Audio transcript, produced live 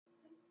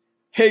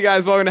Hey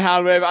guys, welcome to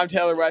Hound Wave. I'm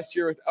Taylor West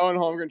here with Owen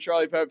Holmgren,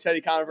 Charlie Pope, Teddy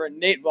Conover, and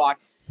Nate Block.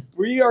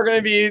 We are going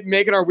to be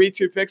making our week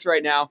 2 picks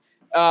right now.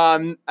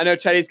 I know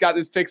Teddy's got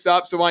these picks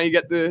up, so why don't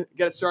you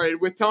get it started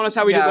with telling us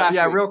how we did last week.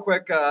 Yeah, real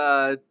quick.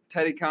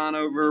 Teddy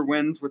Conover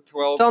wins with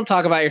 12. Don't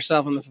talk about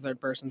yourself in the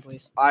third person,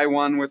 please. I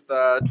won with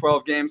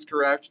 12 games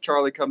correct.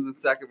 Charlie comes in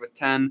second with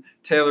 10.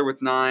 Taylor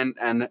with 9,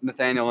 and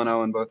Nathaniel and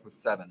Owen both with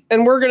 7.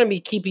 And we're going to be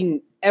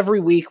keeping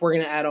every week. We're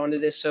going to add on to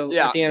this, so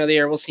Yeah. at the end of the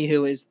year, we'll see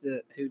who does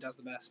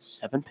the best.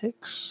 7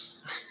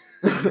 picks.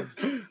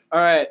 All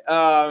right.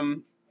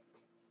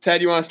 Ted,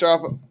 you want to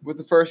start off with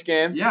the first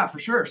game? Yeah, for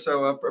sure.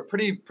 So a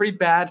pretty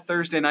bad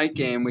Thursday night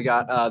game. We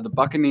got the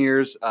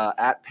Buccaneers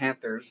at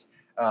Panthers.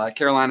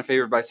 Carolina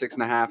favored by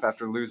 6.5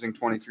 after losing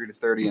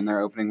 23-30 in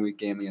their opening week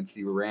game against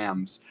the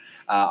Rams.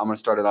 I'm going to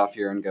start it off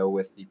here and go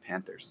with the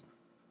Panthers.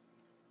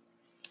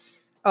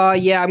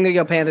 Yeah, I'm going to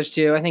go Panthers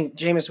too. I think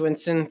Jameis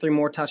Winston threw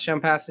more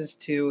touchdown passes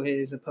to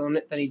his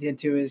opponent than he did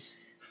to his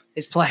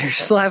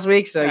players last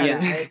week. So,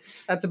 yeah,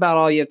 that's about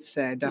all you have to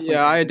say.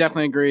 I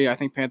definitely agree. I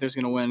think Panthers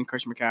going to win.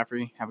 Christian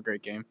McCaffrey, have a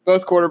great game.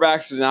 Both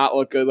quarterbacks did not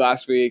look good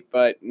last week,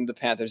 but the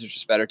Panthers are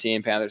just a better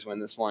team. Panthers win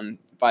this one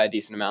by a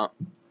decent amount.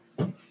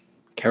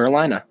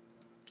 Carolina.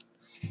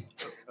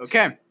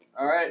 Okay.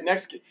 All right.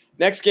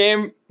 Next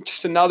game,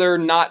 just another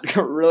not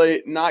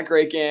great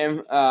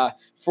game.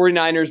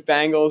 49ers,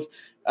 Bengals.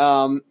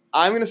 I'm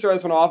going to start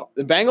this one off.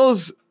 The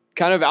Bengals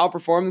kind of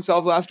outperformed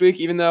themselves last week,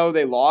 even though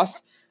they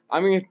lost.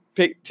 I'm going to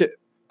pick the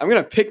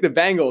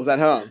Bengals at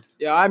home.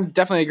 Yeah, I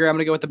definitely agree. I'm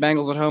going to go with the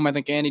Bengals at home. I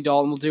think Andy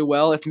Dalton will do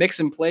well. If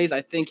Mixon plays,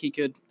 I think he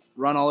could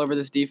run all over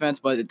this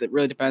defense, but it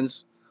really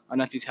depends on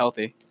if he's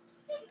healthy.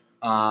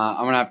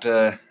 I'm going to have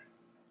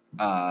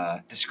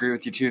to disagree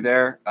with you two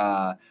there.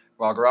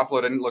 While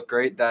Garoppolo didn't look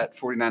great, that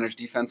 49ers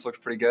defense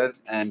looked pretty good,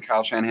 and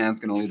Kyle Shanahan's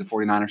going to lead the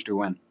 49ers to a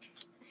win.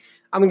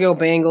 I'm going to go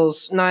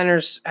Bengals.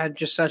 Niners had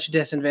just such a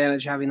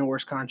disadvantage having the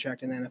worst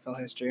contract in NFL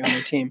history on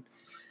their team.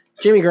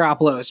 Jimmy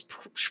Garoppolo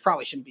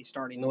probably shouldn't be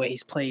starting the way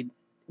he's played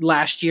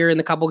last year in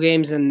the couple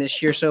games, and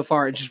this year so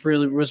far it just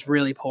was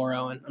really poor,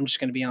 Owen. I'm just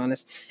going to be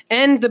honest.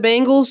 And the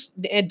Bengals,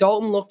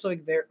 Dalton looked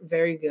like very,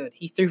 very good.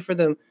 He threw for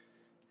them.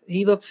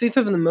 He threw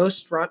for the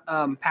most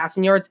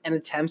passing yards and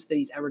attempts that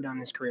he's ever done in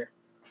his career.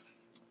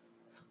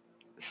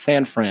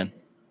 San Fran.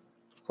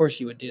 Of course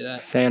you would do that.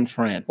 San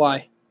Fran.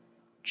 Why?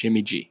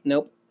 Jimmy G.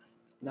 Nope.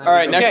 All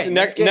right,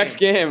 next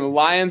game,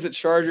 Lions at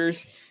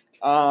Chargers.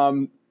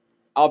 I'll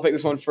pick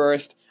this one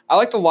first. I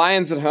like the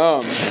Lions at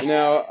home.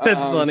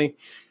 That's funny.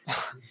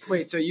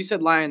 Wait, so you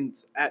said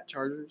Lions at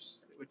Chargers?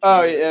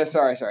 Oh, yeah,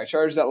 sorry.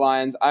 Chargers at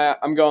Lions.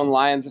 I'm going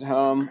Lions at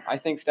home. I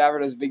think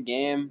Stafford has a big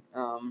game.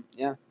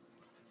 Yeah.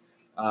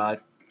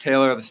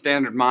 Taylor, the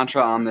standard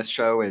mantra on this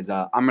show is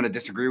I'm going to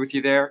disagree with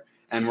you there,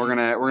 and we're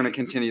gonna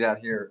continue that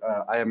here.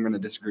 I am going to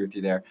disagree with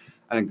you there.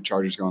 I think the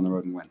Chargers go on the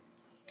road and win.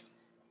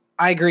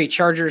 I agree.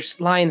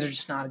 Lions are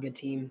just not a good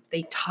team.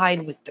 They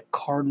tied with the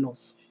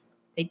Cardinals.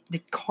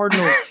 The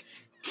Cardinals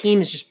team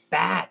is just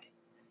bad.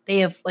 They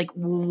have like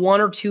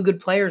 1 or 2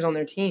 good players on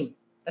their team.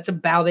 That's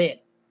about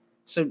it.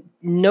 So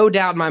no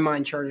doubt in my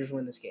mind, Chargers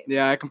win this game.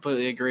 Yeah, I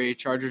completely agree.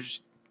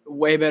 Chargers,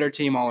 way better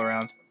team all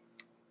around.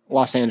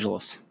 Los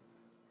Angeles.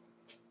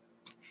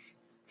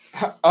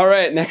 All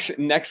right,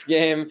 next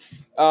game.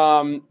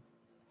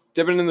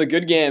 Dipping into the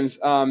good games.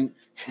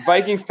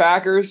 Vikings,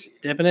 Packers.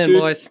 Dipping in,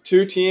 boys.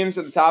 2 teams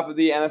at the top of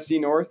the NFC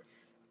North.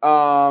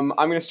 I'm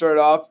going to start it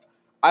off.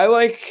 I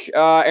like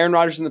Aaron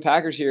Rodgers and the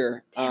Packers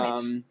here.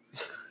 Darn.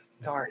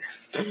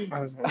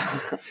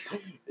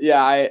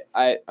 Yeah,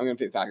 I'm going to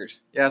pick the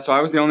Packers. Yeah, so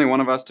I was the only one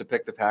of us to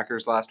pick the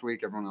Packers last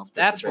week. Everyone else picked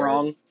That's the Bears.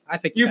 wrong. I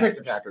picked You the picked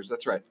the Packers.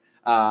 That's right.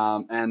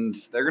 And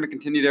they're going to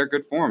continue their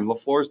good form.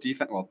 LaFleur's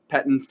defense,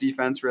 Pettin's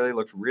defense really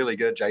looked really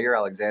good. Jair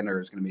Alexander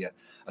is going to be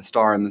a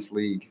star in this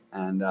league,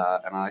 and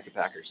I like the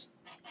Packers.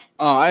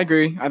 I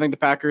agree. I think the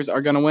Packers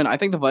are going to win. I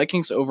think the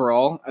Vikings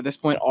overall at this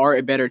point are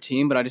a better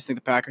team, but I just think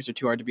the Packers are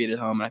too hard to beat at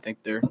home, and I think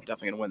they're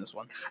definitely going to win this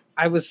one.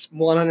 I was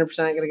 100%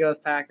 going to go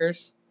with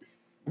Packers,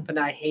 but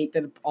I hate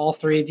that all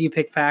 3 of you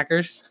picked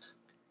Packers.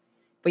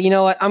 But you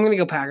know what? I'm going to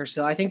go Packers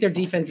still. I think their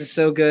defense is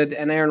so good,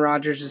 and Aaron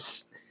Rodgers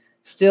is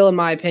still, in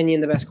my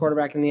opinion, the best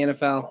quarterback in the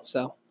NFL.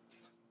 So,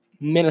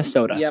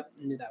 Minnesota. Yep,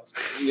 knew that was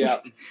coming.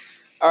 Yep.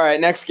 All right,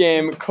 next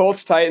game,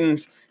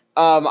 Colts-Titans.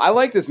 I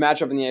like this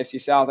matchup in the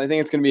AFC South. I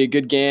think it's going to be a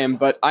good game,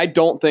 but I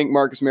don't think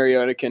Marcus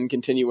Mariota can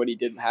continue what he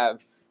didn't have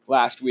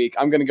last week.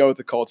 I'm going to go with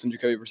the Colts and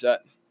Jacoby Brissett.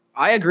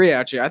 I agree,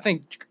 actually. I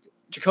think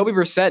Jacoby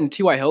Brissett and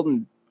T.Y.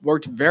 Hilton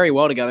worked very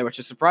well together, which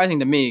is surprising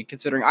to me,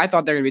 considering I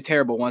thought they were going to be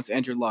terrible once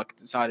Andrew Luck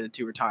decided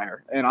to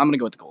retire. And I'm going to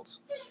go with the Colts.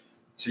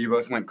 So you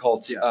both went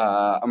Colts. Yeah.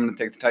 I'm going to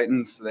take the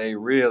Titans. They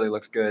really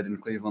looked good in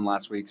Cleveland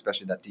last week,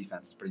 especially that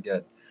defense is pretty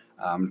good.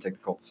 I'm going to take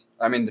the Colts.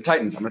 The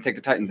Titans. I'm going to take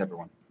the Titans,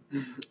 everyone.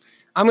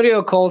 I'm going to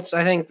go Colts.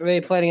 I think they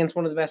played against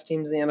one of the best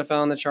teams in the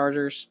NFL, in the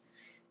Chargers.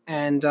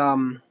 And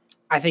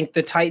I think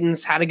the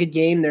Titans had a good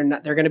game. They're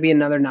going to be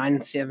another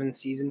 9-7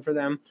 season for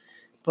them.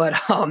 But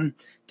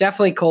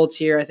definitely Colts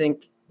here. I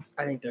think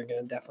they're going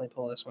to definitely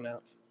pull this one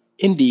out.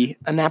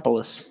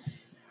 Indianapolis.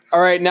 All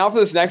right, now for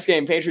this next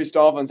game, Patriots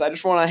Dolphins. I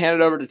just want to hand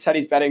it over to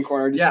Teddy's betting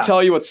corner just Yeah. to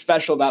tell you what's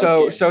special about this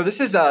game. So this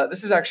is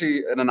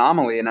actually an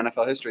anomaly in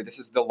NFL history. This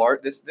is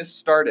this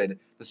started,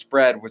 the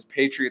spread was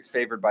Patriots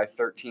favored by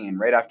 13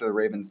 right after the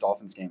Ravens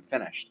Dolphins game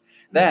finished.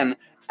 Then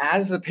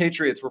as the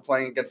Patriots were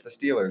playing against the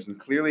Steelers and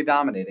clearly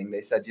dominating,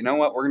 they said, "You know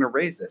what? We're going to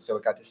raise this." So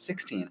it got to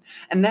 16.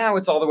 And now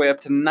it's all the way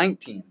up to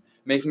 19,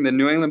 making the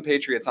New England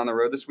Patriots on the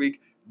road this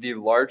week the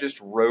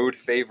largest road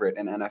favorite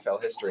in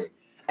NFL history.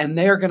 And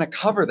they're going to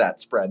cover that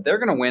spread. They're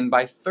going to win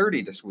by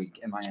 30 this week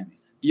in Miami.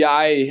 Yeah,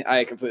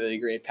 I completely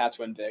agree. Pats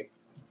win big.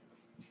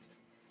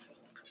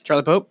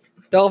 Charlie Pope.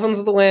 Dolphins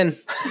with the win.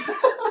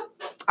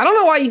 I don't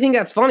know why you think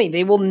that's funny.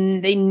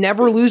 They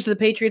never lose to the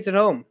Patriots at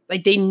home.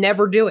 Like they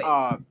never do it.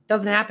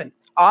 Doesn't happen.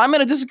 I'm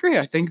gonna disagree.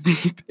 I think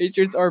the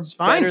Patriots are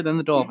fine. better than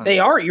the Dolphins. They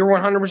are. You're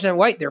 100%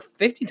 white. They're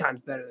 50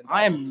 times better than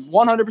I am Dolphins.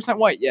 100%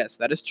 white. Yes,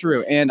 that is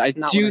true, and That's I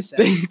not do what I said.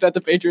 think that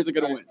the Patriots are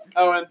gonna win.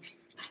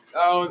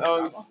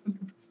 Owen's.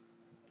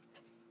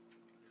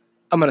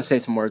 I'm going to say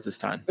some words this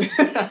time.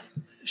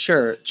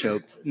 Sure,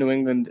 Chope, New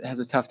England has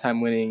a tough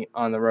time winning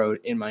on the road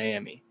in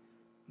Miami.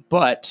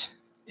 But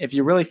if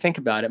you really think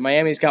about it,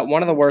 Miami's got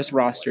one of the worst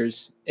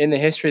rosters in the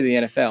history of the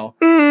NFL.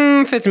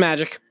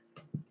 Fitzmagic.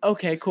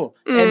 Okay, cool.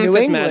 And New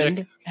Fitzmagic.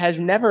 England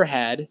has never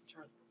had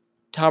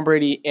Tom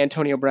Brady,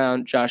 Antonio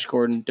Brown, Josh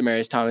Gordon,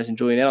 Demaryius Thomas, and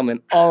Julian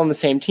Edelman all on the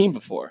same team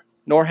before,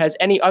 nor has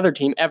any other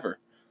team ever.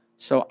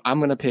 So I'm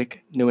going to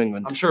pick New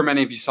England. I'm sure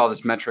many of you saw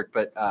this metric,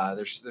 but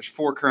there's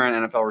 4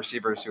 current NFL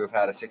receivers who have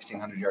had a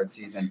 1,600-yard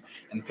season,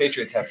 and the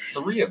Patriots have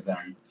 3 of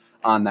them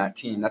on that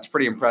team. That's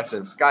pretty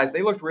impressive, guys.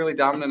 They looked really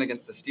dominant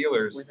against the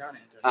Steelers.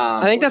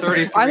 I think that's.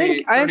 I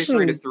think I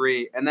 33 to actually.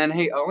 3, and then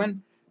hey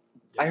Owen,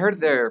 I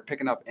heard they're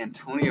picking up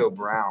Antonio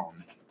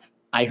Brown,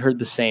 I heard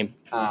the same.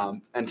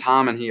 and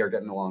Tom and he are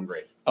getting along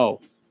great.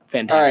 Oh,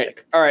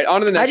 fantastic. All right. On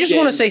to the next. I just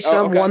want to say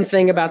okay. one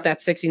thing about that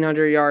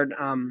 1,600-yard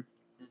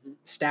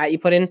stat you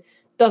put in.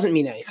 Doesn't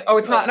mean anything. Oh,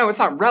 it's not. No, it's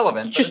not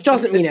relevant. but Just it's-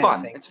 doesn't mean it's fun.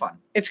 anything. It's fun.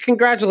 It's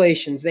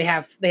congratulations. They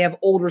have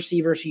old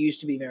receivers who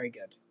used to be very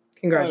good.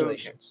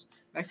 Congratulations.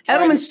 Next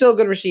Edelman's still a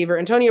good receiver.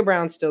 Antonio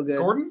Brown's still good.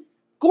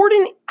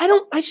 Gordon,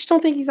 I just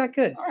don't think he's that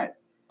good. All right.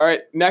 All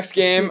right, next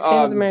game.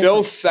 Same with the Mariners.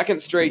 Bill's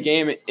second straight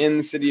game in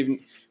the city of,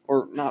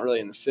 or not really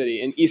in the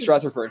city, in East This-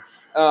 Rutherford.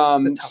 It's a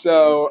tough game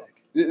to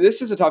pick.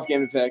 This is a tough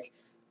game to pick.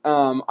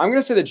 I'm going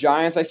to say the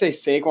Giants. I say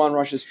Saquon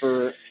rushes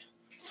for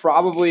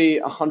probably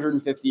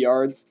 150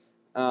 yards.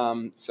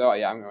 So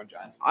yeah, I'm going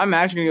Giants. I'm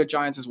actually gonna go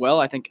Giants as well.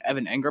 I think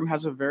Evan Engram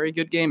has a very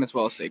good game as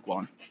well as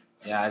Saquon.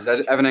 Yeah, as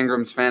Evan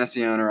Ingram's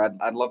fantasy owner,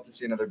 I'd love to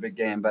see another big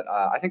game, but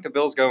I think the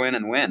Bills go in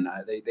and win.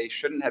 They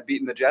shouldn't have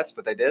beaten the Jets,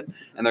 but they did,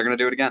 and they're going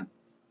to do it again.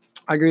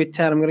 I agree with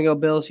Ted. I'm going to go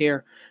Bills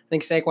here. I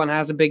think Saquon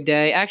has a big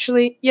day.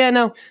 Actually, I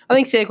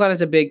think Saquon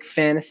has a big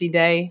fantasy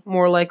day,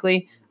 more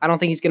likely. I don't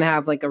think he's going to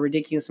have like a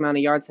ridiculous amount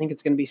of yards. I think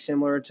it's going to be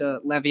similar to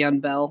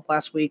Le'Veon Bell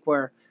last week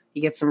where he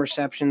gets some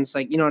receptions.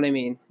 Like, you know what I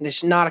mean?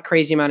 There's not a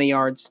crazy amount of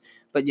yards.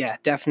 But, yeah,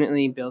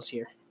 definitely Bills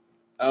here.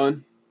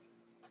 Owen?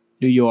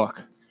 New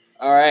York.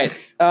 All right.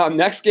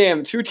 Next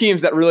game, 2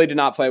 teams that really did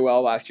not play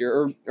well last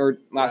year, or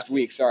last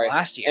week, sorry.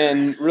 Last year.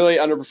 And really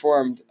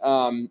underperformed.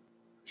 Steelers,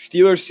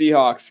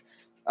 Seahawks.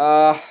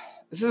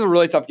 This is a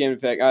really tough game to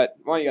pick. Why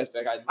don't you guys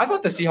pick? I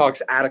thought the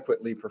Seahawks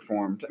adequately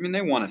performed. I mean,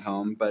 they won at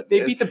home, but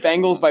They beat the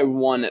Bengals by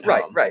 1 at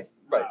home. Right.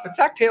 But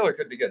Zach Taylor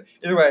could be good.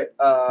 Either way,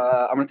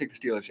 I'm going to take the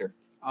Steelers here.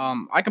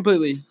 I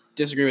completely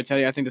disagree with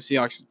Teddy. I think the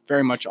Seahawks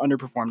very much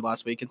underperformed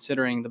last week,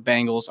 considering the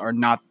Bengals are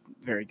not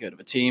very good of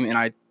a team, and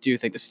I do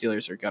think the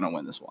Steelers are gonna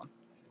win this one.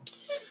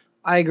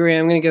 I agree.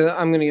 I'm going to go.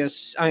 I'm going to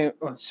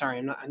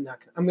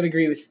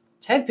agree with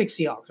Ted pick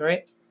Seahawks,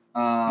 right?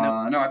 No,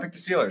 I picked the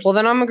Steelers. Well,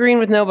 then I'm agreeing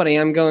with nobody.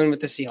 I'm going with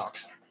the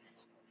Seahawks.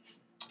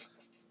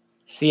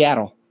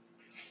 Seattle.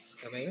 Let's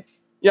go, baby.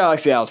 Yeah, I like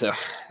Seattle too.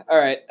 All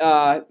right.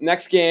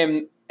 Next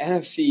game,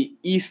 NFC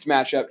East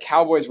matchup,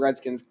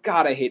 Cowboys-Redskins.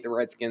 God, I hate the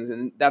Redskins,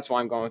 and that's why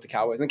I'm going with the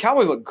Cowboys. And the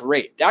Cowboys look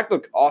great. Dak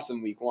looked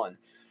awesome week 1.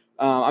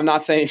 I'm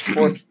not saying he's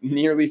worth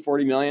nearly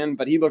 $40 million,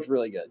 but he looked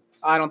really good.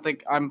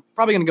 I'm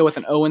probably gonna go with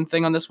an Owen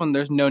thing on this one.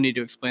 There's no need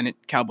to explain it.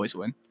 Cowboys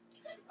win.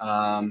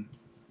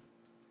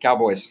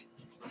 Cowboys.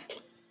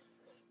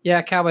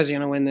 Yeah, Cowboys are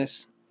going to win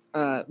this.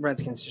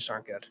 Redskins just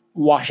aren't good.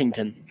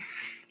 Washington.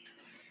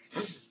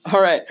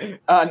 All right.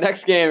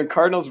 Next game,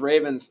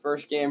 Cardinals-Ravens.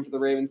 First game for the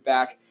Ravens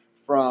back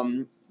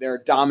from their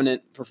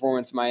dominant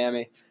performance in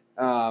Miami.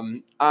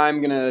 I'm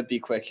going to be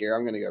quick here.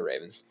 I'm going to go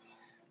Ravens.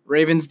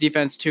 Ravens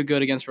defense too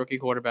good against rookie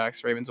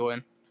quarterbacks. Ravens will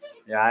win.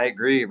 Yeah, I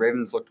agree.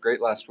 Ravens looked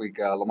great last week.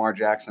 Lamar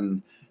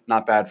Jackson,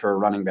 not bad for a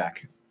running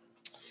back.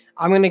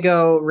 I'm going to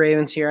go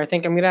Ravens here. I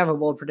think I'm going to have a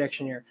bold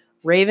prediction here.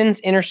 Ravens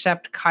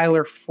intercept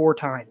Kyler 4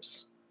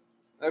 times.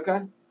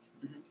 Okay.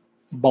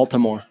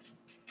 Baltimore.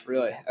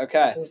 Really?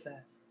 Okay. What was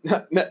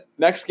that?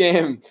 Next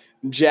game,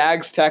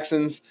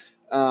 Jags-Texans.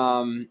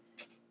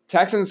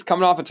 Texans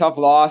coming off a tough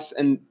loss,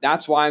 and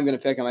that's why I'm going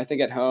to pick them. I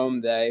think at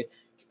home I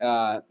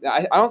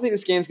don't think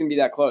this game's going to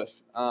be that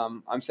close.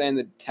 I'm saying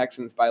the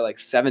Texans by like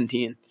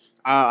 17.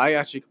 I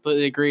actually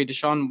completely agree.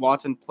 Deshaun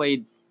Watson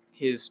played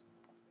his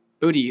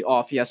booty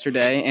off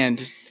yesterday and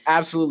just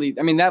absolutely.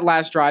 I mean, that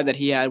last drive that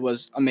he had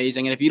was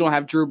amazing. And if you don't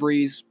have Drew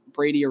Brees,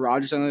 Brady, or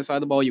Rodgers on the other side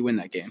of the ball, you win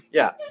that game.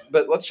 Yeah,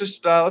 but let's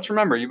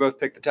remember, you both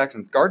picked the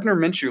Texans. Gardner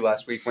Minshew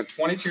last week went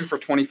 22 for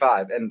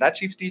 25, and that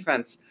Chiefs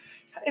defense,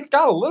 it's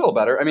got a little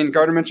better. I mean,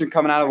 Gardner Minshew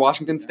coming out of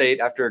Washington State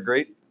after a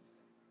great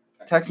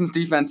Texans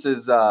defense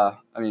is, Not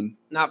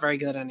very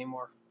good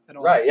anymore at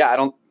all. right? Yeah, I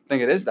don't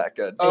think it is that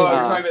good. Oh, you're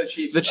talking about the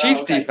Chiefs. The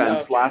Chiefs okay.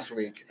 defense Okay. last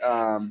week.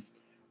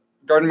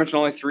 Gardner mentioned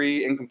only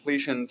 3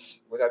 incompletions.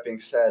 With that being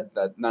said,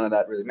 that none of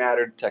that really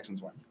mattered.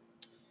 Texans win.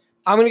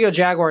 I'm going to go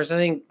Jaguars. I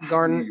think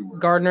You were.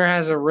 Gardner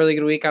has a really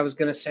good week. I was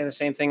going to say the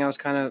same thing. I was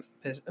kind of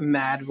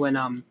mad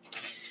when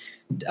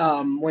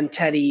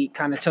Teddy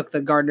kind of took the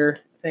Gardner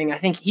thing. I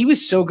think he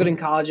was so good in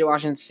college at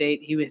Washington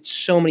State. He had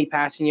so many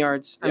passing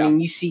yards. I Yeah. mean,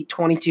 you see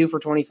 22 for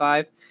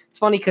 25. It's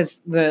funny because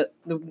the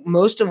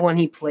most of when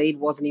he played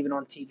wasn't even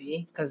on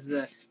TV because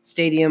the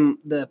stadium,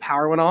 the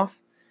power went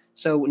off.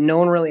 So no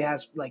one really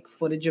has like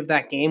footage of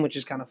that game, which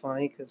is kind of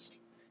funny because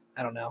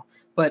I don't know.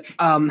 But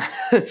I'm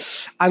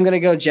going to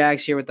go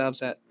Jags here with the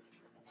upset.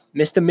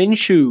 Mr.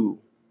 Minshew.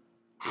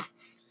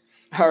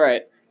 All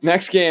right.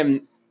 Next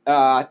game,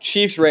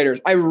 Chiefs Raiders.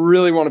 I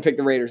really want to pick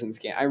the Raiders in this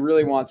game. I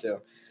really want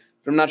to,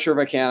 but I'm not sure if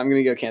I can. I'm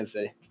going to go Kansas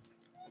City.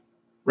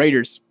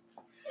 Raiders.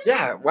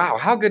 Yeah, wow.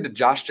 How good did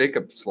Josh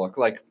Jacobs look?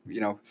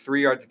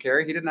 3 yards a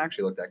carry. He didn't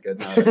actually look that good.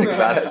 Now that I think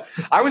about it.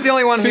 I was the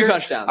only one 2 here.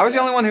 touchdowns. I was the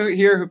only one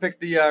who picked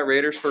the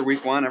Raiders for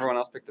Week 1. Everyone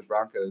else picked the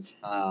Broncos.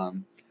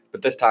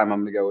 But this time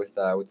I'm going to go with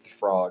the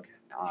Frog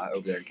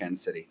over there in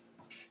Kansas City.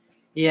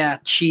 Yeah,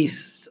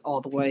 Chiefs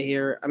all the way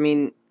here. I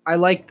mean, I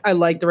like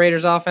the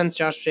Raiders offense.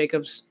 Josh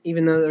Jacobs,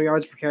 even though the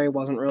yards per carry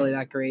wasn't really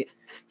that great,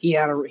 he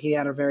had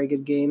a very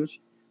good game.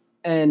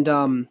 And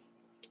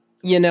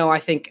I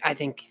think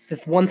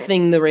the one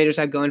thing the Raiders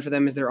have going for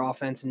them is their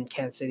offense, and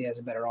Kansas City has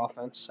a better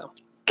offense. So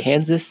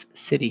Kansas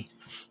City.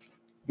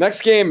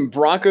 Next game,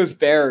 Broncos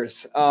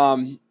Bears.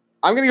 I'm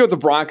going to go with the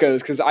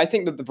Broncos because I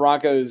think that the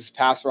Broncos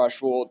pass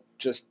rush will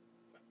just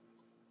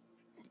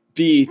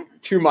be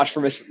too much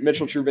for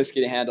Mitchell Trubisky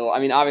to handle. I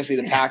mean, obviously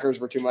the Packers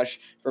were too much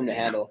for him to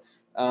handle.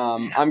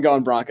 I'm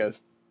going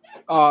Broncos.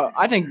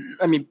 I think,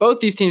 both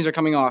these teams are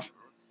coming off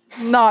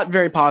not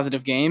very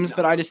positive games,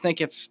 but I just think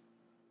it's,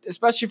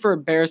 especially for a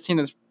Bears team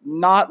that's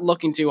not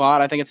looking too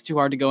hot, I think it's too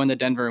hard to go into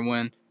Denver and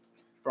win.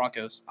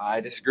 Broncos. I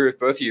disagree with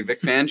both of you.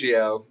 Vic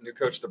Fangio, new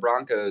coach of the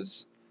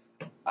Broncos,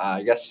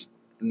 I guess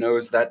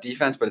knows that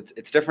defense, but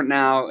it's different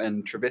now,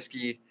 and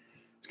Trubisky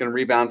is going to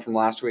rebound from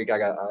last week. I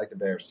like the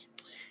Bears.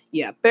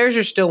 yeah, Bears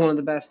are still one of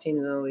the best teams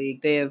in the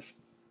league. They have,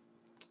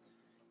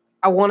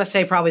 I want to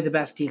say, probably the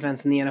best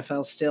defense in the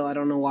NFL still. I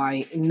don't know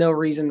why. No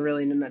reason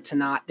really to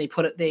not.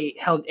 They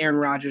held Aaron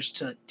Rodgers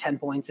to 10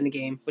 points in a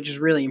game, which is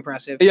really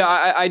impressive. Yeah,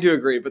 I do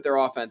agree, but their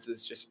offense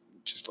is just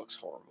looks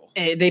horrible.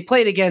 They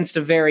played against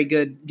a very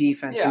good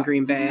defense in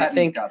Green Bay. I Patton's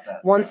think got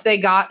that. once they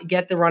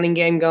get the running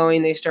game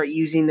going, they start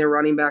using their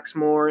running backs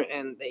more,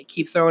 and they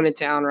keep throwing it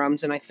down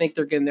runs. And I think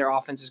their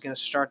offense is going to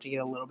start to get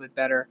a little bit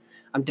better.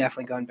 I'm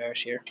definitely going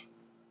Bears here.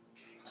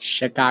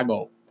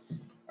 Chicago.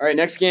 All right,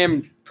 next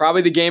game,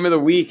 probably the game of the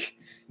week.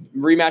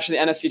 Rematch of the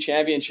NFC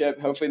Championship.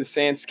 Hopefully the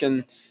Saints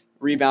can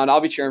rebound. I'll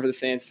be cheering for the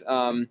Saints.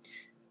 And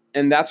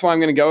that's why I'm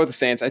going to go with the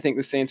Saints. I think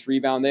the Saints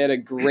rebound. They had a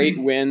great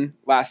win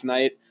last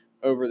night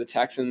over the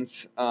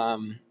Texans.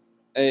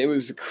 It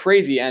was a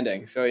crazy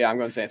ending. So, yeah, I'm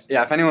going Saints.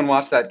 Yeah, if anyone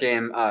watched that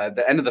game,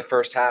 the end of the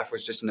first half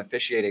was just an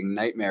officiating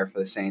nightmare for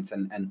the Saints.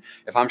 And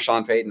if I'm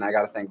Sean Payton, I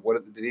got to think,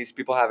 do these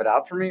people have it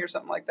out for me or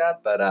something like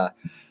that? But I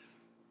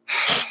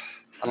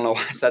don't know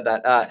why I said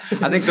that.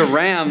 I think the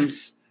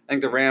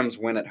Rams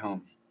win at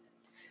home.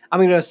 I'm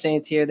going to go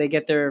Saints here. They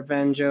get their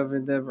revenge over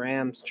the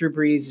Rams. Drew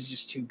Brees is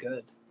just too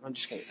good.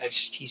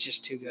 He's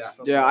just too good.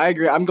 Yeah, I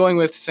agree. I'm going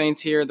with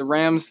Saints here. The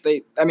Rams,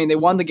 they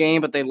won the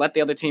game, but they let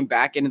the other team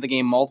back into the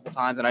game multiple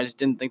times, and I just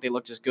didn't think they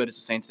looked as good as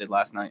the Saints did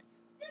last night.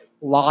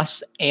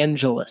 Los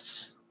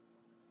Angeles.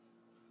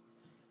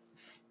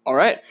 All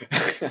right.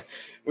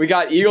 We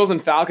got Eagles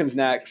and Falcons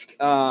next.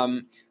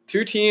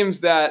 Two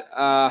teams that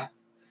kind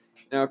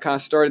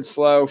of started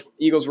slow.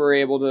 Eagles were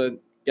able to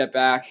get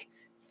back.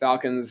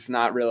 Falcons,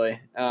 not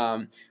really.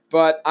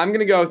 But I'm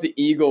going to go with the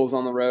Eagles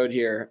on the road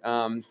here.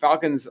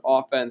 Falcons'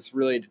 offense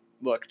really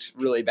looked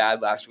really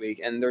bad last week,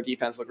 and their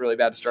defense looked really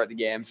bad to start the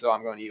game, so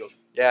I'm going Eagles.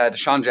 Yeah,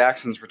 Deshaun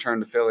Jackson's return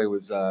to Philly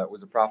was a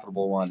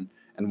profitable one,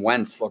 and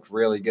Wentz looked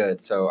really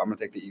good, so I'm going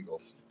to take the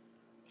Eagles.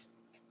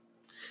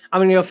 I'm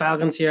going to go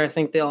Falcons here. I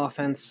think the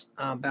offense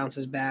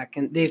bounces back,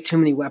 and they have too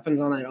many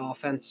weapons on that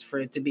offense for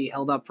it to be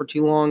held up for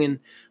too long. And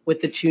with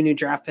the 2 new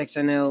draft picks,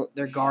 I know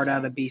their guard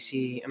out of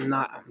BC. I'm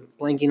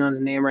blanking on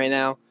his name right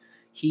now.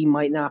 He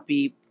might not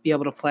be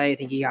able to play. I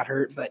think he got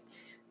hurt, but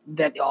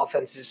that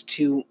offense is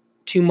too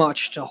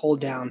much to hold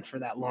down for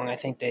that long. I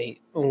think they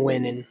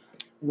win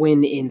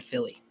in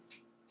Philly.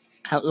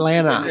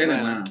 Atlanta. It's in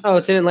Atlanta. Oh,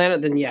 it's in Atlanta?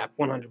 Then yeah,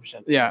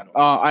 100%. Yeah,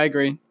 I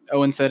agree.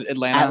 Owen said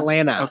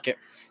Atlanta. Okay.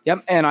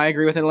 Yep, and I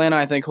agree with Atlanta.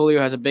 I think Julio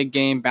has a big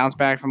game, bounce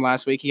back from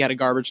last week. He had a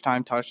garbage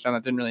time touchdown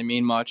that didn't really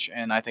mean much,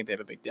 and I think they have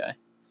a big day.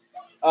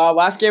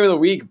 Last game of the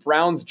week,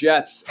 Browns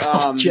Jets.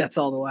 Jets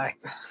all the way.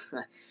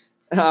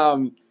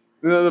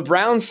 The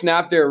Browns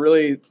snapped their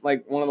really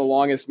like one of the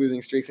longest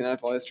losing streaks in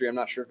NFL history. I'm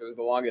not sure if it was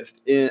the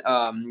longest in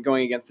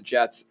going against the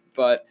Jets,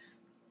 but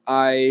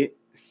I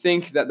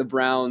think that the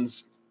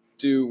Browns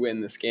do win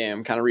this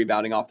game, kind of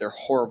rebounding off their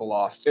horrible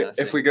loss to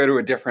Tennessee. If we go to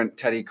a different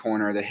Teddy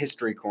corner, the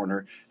history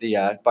corner,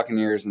 the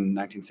Buccaneers in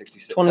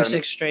 1966,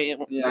 26 straight.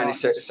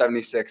 96,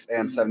 76,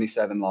 and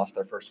 77 lost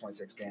their first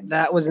 26 games.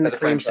 That was in the as a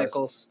franchise.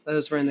 creamsicles.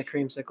 Those were in the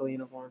creamsicle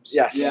uniforms.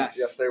 Yes, Yes.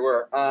 yes, they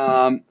were.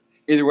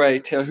 Either way,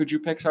 Taylor, who'd you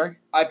pick? Sorry.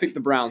 I picked the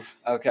Browns.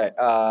 Okay.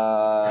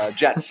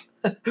 Jets.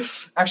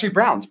 Actually,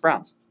 Browns.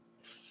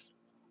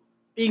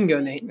 You can go,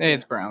 Nate. Hey,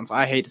 it's Browns.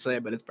 I hate to say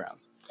it, but it's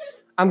Browns.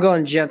 I'm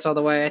going Jets all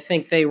the way. I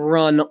think they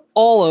run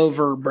all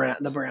over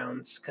the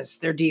Browns because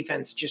their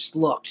defense just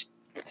looked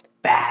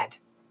bad.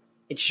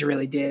 It just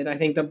really did. I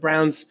think the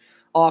Browns'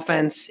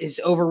 offense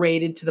is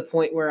overrated to the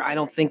point where I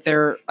don't think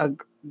they're a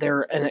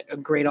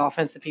great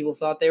offense that people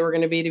thought they were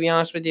going to be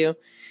honest with you.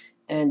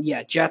 And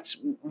yeah, Jets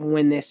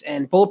win this.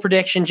 And bold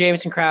prediction: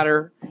 Jamison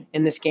Crowder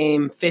in this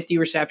game, 50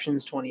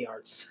 receptions, 20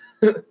 yards.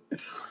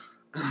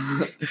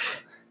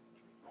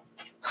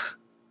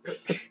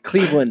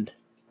 Cleveland.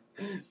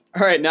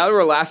 All right, now to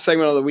our last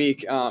segment of the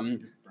week.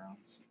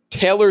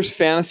 Taylor's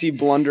fantasy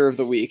blunder of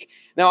the week.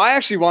 Now, I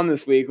actually won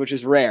this week, which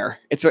is rare.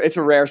 It's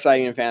a rare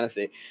sighting in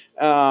fantasy.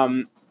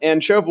 And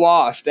Chove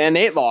lost, and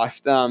Nate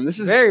lost. This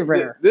is Very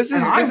rare. This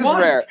is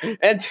rare.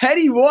 And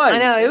Teddy won. I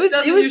know it was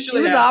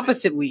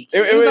opposite week.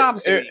 It was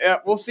opposite week.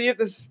 We'll see if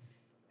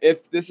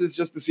this is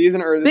just the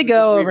season or this Big is just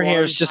O week over here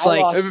one. is just I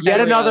like lost yet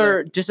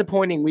another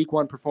disappointing week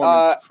 1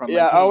 performance from my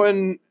team.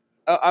 Owen.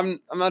 I'm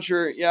not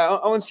sure. Yeah,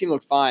 Owen's team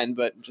looked fine,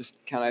 but just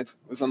kind of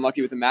was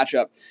unlucky with the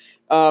matchup.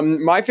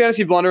 My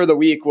fantasy blunder of the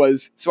week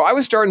was I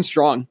was starting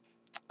strong,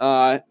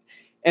 and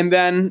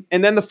then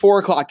the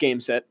 4:00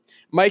 games hit.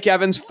 Mike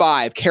Evans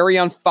 5, Carry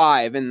on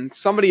 5, and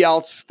somebody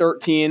else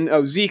 13.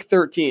 Oh, Zeke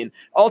 13.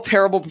 All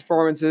terrible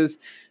performances.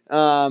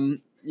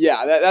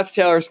 That's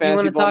Taylor's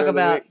fantasy. You want to talk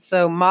about?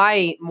 So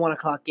my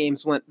 1:00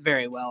 games went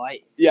very well.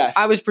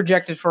 I was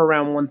projected for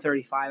around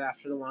 135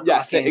 after the 1:00 games.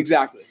 Yes,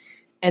 exactly.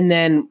 And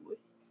then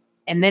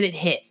it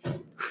hit.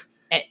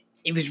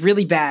 It was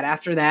really bad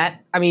after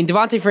that. I mean,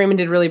 Devontae Freeman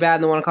did really bad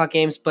in the 1:00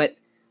 games, but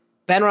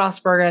Ben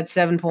Roethlisberger had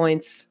 7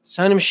 points.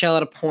 Sonny Michel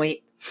had a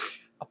point.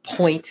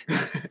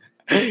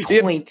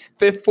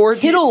 Fifth, 14,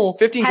 Kittle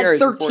 15 had carries,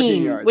 13,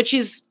 14 yards. which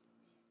is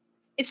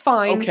it's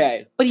fine.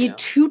 Okay, but he had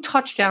 2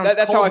 touchdowns.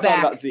 That's how I called felt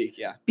back about Zeke.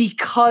 Yeah,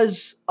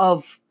 because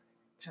of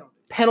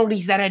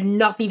penalties that had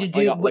nothing to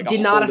do, Like a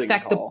did not holding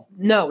affect call.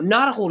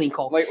 not a holding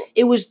call. Like-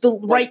 it was the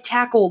right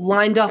tackle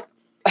lined up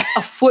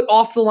a foot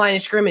off the line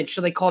of scrimmage, so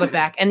they called it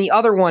back. And the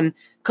other one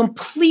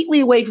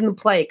completely away from the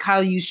play.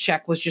 Kyle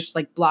Juszczyk was just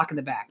like blocking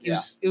the back. It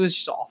was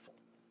just awful.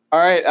 All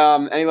right.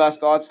 Any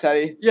last thoughts,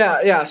 Teddy?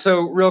 Yeah.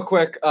 So real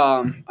quick,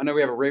 I know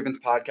we have a Ravens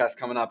podcast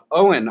coming up.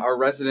 Owen, our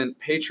resident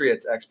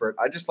Patriots expert,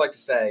 I'd just like to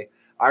say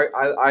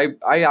I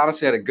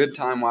honestly had a good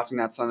time watching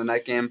that Sunday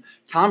night game.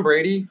 Tom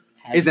Brady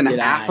is an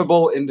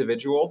affable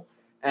individual,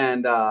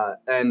 and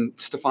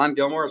Stephon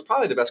Gilmore is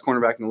probably the best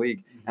cornerback in the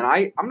league. And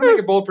I'm going to make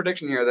a bold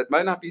prediction here that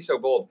might not be so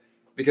bold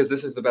because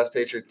this is the best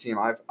Patriots team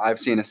I've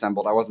seen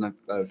assembled. I wasn't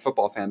a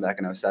football fan back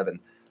in 2007.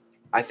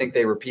 I think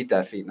they repeat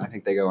that feat, and I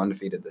think they go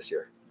undefeated this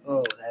year.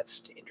 Oh, that's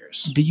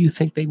dangerous. Do you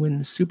think they win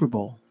the Super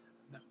Bowl?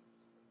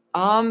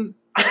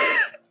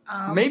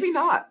 Maybe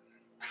not.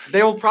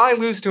 They will probably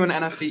lose to an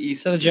NFC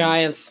East. So the team.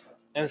 Giants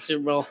and the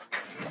Super Bowl.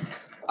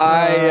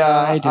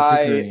 I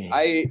disagree.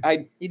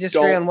 I You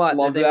disagree on what?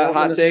 love That they that won't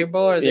hot win the take. Super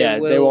Bowl, or They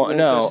will won't.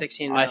 go No,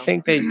 16-0? I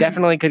think they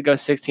definitely could go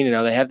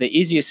 16-0. They have the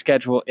easiest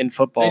schedule in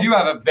football. They do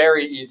have a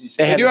very easy.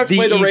 They They do have to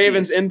play the easiest.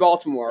 Ravens in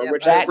Baltimore, Yeah,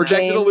 which that they're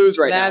projected to game- lose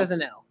right now. That is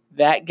an L.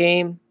 That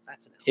game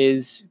That's an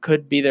L.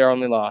 could be their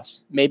only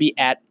loss. Maybe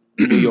at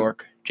New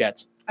York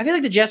Jets. I feel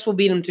like the Jets will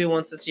beat them 2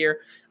 once this year.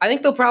 I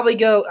think they'll probably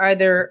go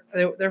either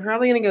they're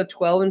probably going to go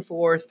 12-4,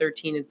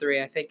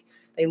 13-3. I think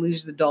they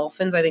lose to the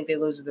Dolphins. I think they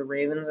lose to the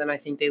Ravens, and I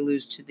think they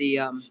lose to the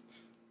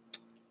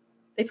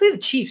they play the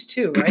Chiefs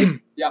too, right?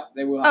 Yep,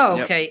 they will. Oh,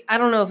 okay. I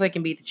don't know if they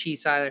can beat the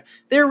Chiefs either.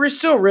 They're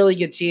still a really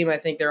good team. I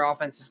think their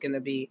offense is going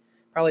to be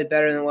probably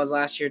better than it was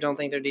last year. Don't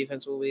think their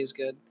defense will be as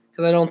good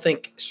because I don't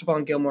think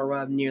Stephon Gilmore will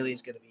have nearly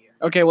as good of a year.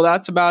 Okay, well,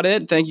 that's about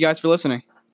it. Thank you guys for listening.